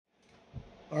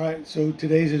Alright, so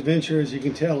today's adventure, as you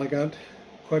can tell, I got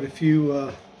quite a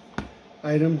few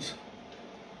items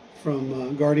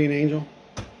from Guardian Angel.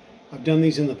 I've done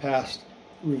these in the past,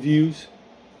 reviews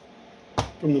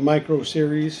from the Micro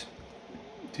series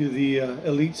to the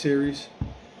Elite series,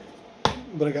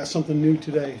 but I got something new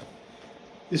today.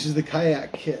 This is the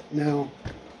kayak kit. Now,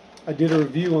 I did a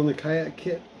review on the kayak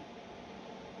kit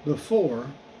before.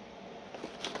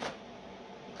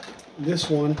 This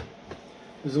one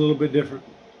is a little bit different.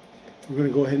 We're going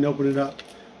to go ahead and open it up.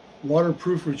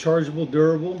 Waterproof, rechargeable,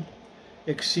 durable,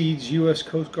 exceeds U.S.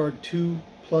 Coast Guard 2+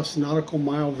 nautical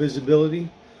mile visibility.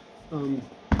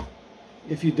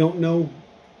 If you don't know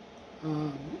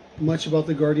much about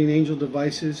the Guardian Angel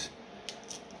devices,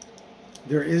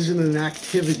 there isn't an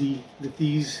activity that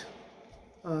these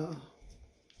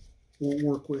won't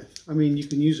work with. I mean, you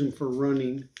can use them for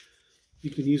running,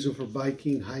 you can use them for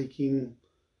biking, hiking,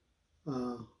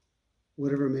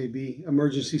 whatever it may be,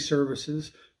 emergency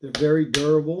services. They're very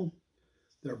durable,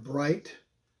 they're bright,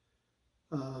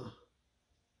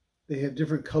 they have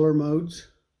different color modes,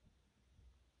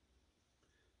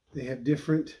 they have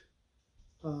different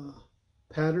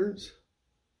patterns.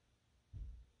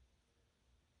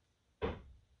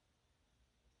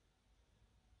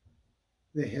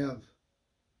 They have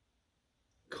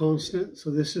constant, so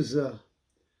this is a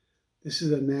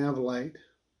nav light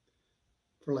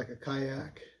for like a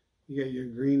kayak. You got your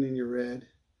green and your red.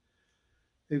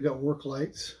 They've got work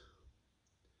lights.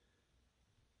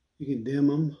 You can dim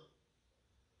them.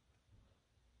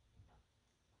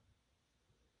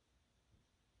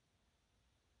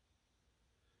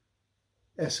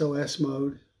 SOS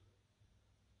mode.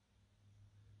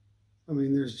 I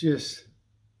mean, there's just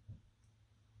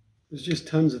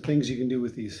tons of things you can do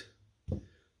with these.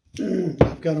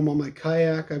 I've got them on my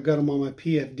kayak. I've got them on my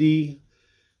PFD.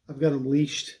 I've got them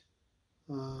leashed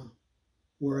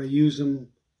where I use them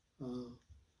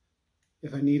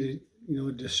if I need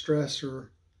a distress,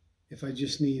 or if I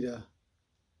just need well,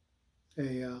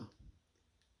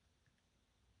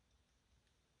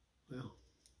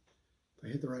 if I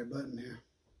hit the right button here,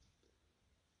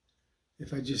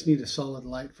 if I just need a solid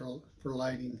light for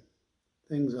lighting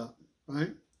things up,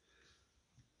 right?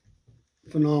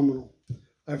 Phenomenal.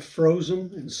 I've froze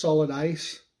them in solid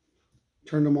ice,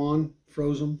 turned them on,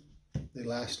 froze them, they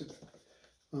lasted.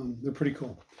 They're pretty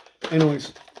cool.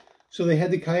 Anyways, so they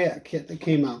had the kayak kit that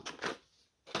came out,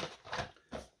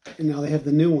 and now they have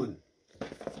the new one.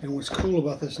 And what's cool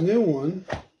about this new one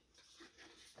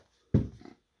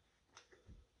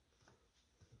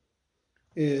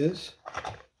is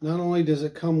not only does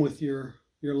it come with your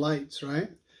lights, right?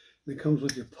 It comes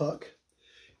with your puck.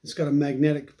 It's got a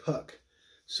magnetic puck.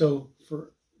 So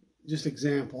for just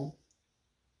example,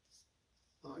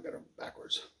 I got it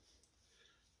backwards.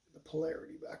 The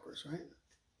polarity backwards, right?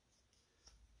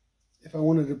 If I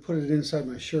wanted to put it inside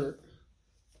my shirt,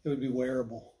 it would be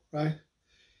wearable, right?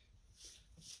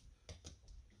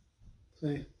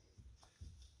 See?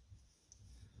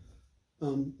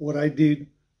 What I did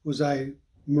was I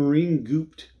marine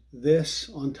gooped this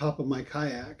on top of my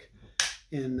kayak,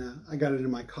 and I got it in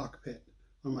my cockpit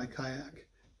on my kayak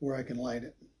where I can light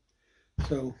it.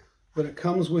 So, but it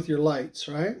comes with your lights,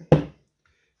 right?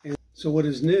 And so what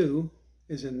is new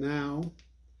is it now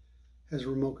has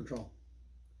remote control.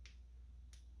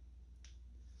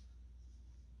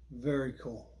 Very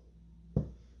cool.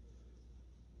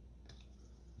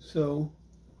 So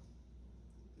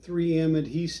 3M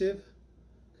adhesive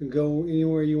can go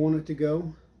anywhere you want it to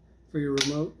go for your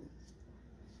remote.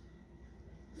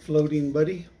 Floating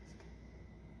buddy.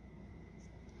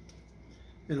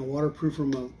 And a waterproof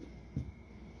remote.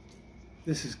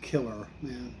 This is killer,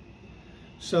 man.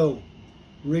 So,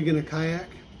 rigging a kayak,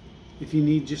 if you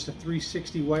need just a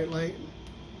 360 white light,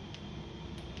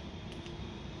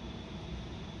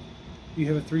 you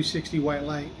have a 360 white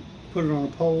light. Put it on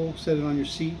a pole, set it on your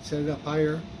seat, set it up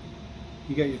higher.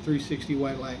 You got your 360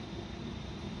 white light.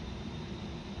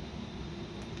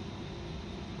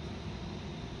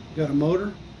 Got a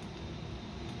motor.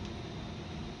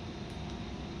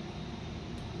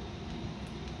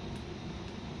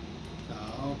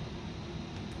 Oh,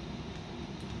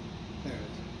 there it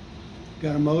is.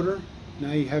 Got a motor.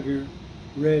 Now you have your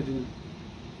red and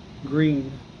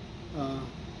green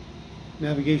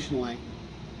navigation light.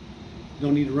 You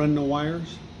don't need to run no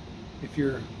wires. If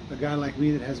you're a guy like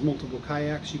me that has multiple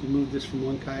kayaks, you can move this from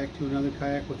one kayak to another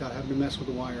kayak without having to mess with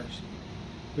the wires.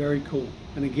 Very cool.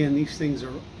 And again, these things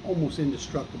are almost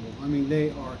indestructible. I mean,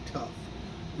 they are tough.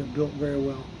 They're built very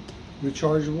well.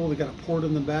 Rechargeable. They got a port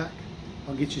in the back.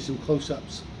 I'll get you some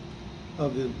close-ups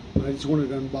of them, but I just wanted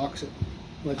to unbox it,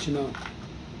 let you know.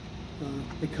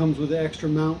 It comes with the extra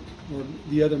mount, or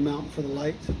the other mount for the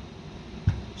light.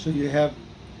 So you have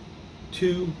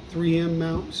two 3M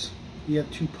mounts, you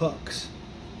have two pucks,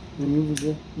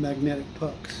 removable magnetic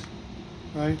pucks,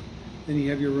 right? Then you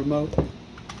have your remote.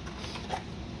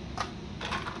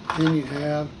 Then you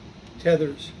have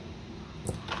tethers.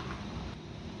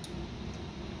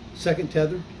 Second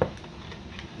tether.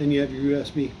 Then you have your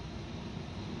USB.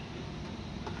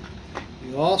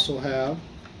 You also have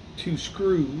two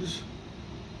screws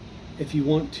if you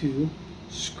want to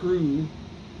screw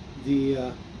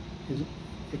the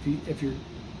if you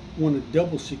want to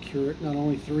double secure it, not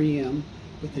only 3M,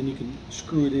 but then you can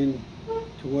screw it in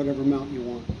to whatever mount you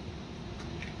want.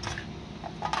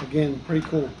 Again, pretty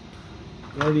cool.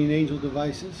 Guardian Angel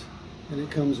devices, and it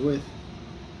comes with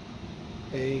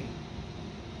a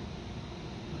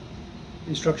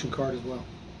instruction card as well.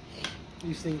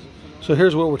 These things are phenomenal. So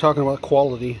here's what we're talking about: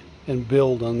 quality and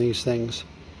build on these things.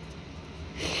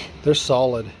 They're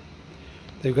solid.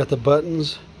 They've got the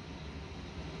buttons.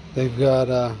 They've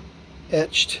got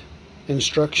etched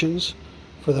instructions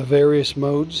for the various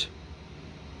modes.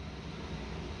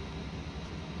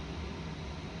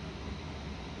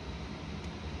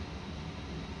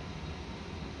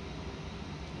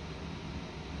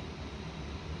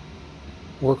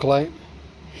 Work light,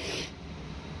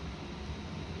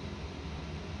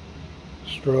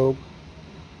 strobe,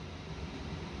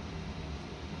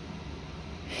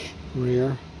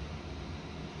 rear,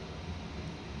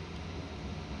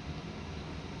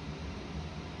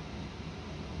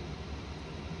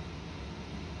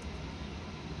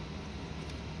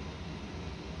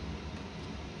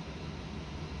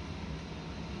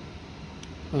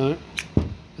 alright,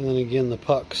 and then again the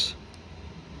pucks.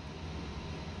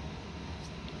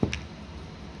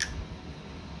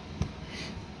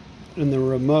 And the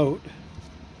remote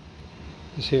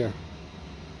is here.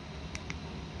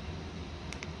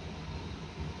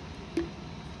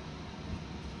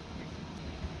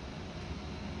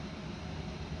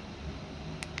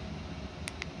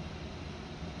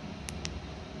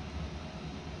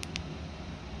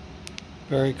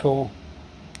 Very cool.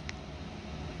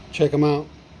 Check them out.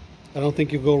 I don't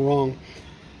think you'll go wrong.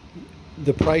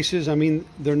 The prices, I mean,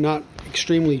 they're not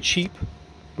extremely cheap,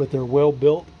 but they're well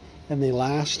built. And they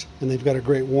last, and they've got a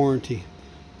great warranty.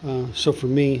 So for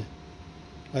me,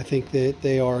 I think that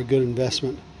they are a good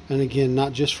investment. And again,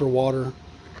 not just for water,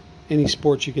 any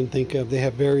sports you can think of. They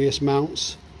have various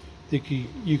mounts that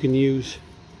you can use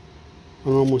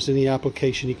on almost any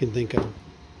application you can think of.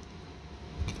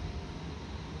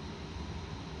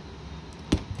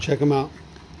 Check them out.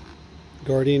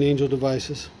 Guardian Angel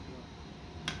devices.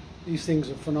 These things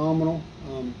are phenomenal.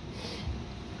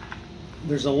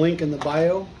 There's a link in the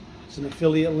bio. It's an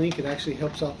affiliate link. It actually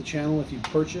helps out the channel if you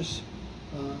purchase,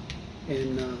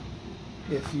 and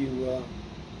if you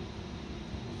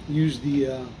use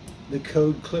the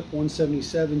code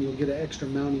CLIP177, you'll get an extra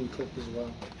mounting clip as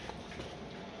well.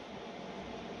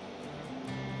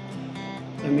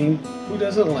 I mean, who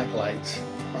doesn't like lights,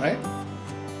 right?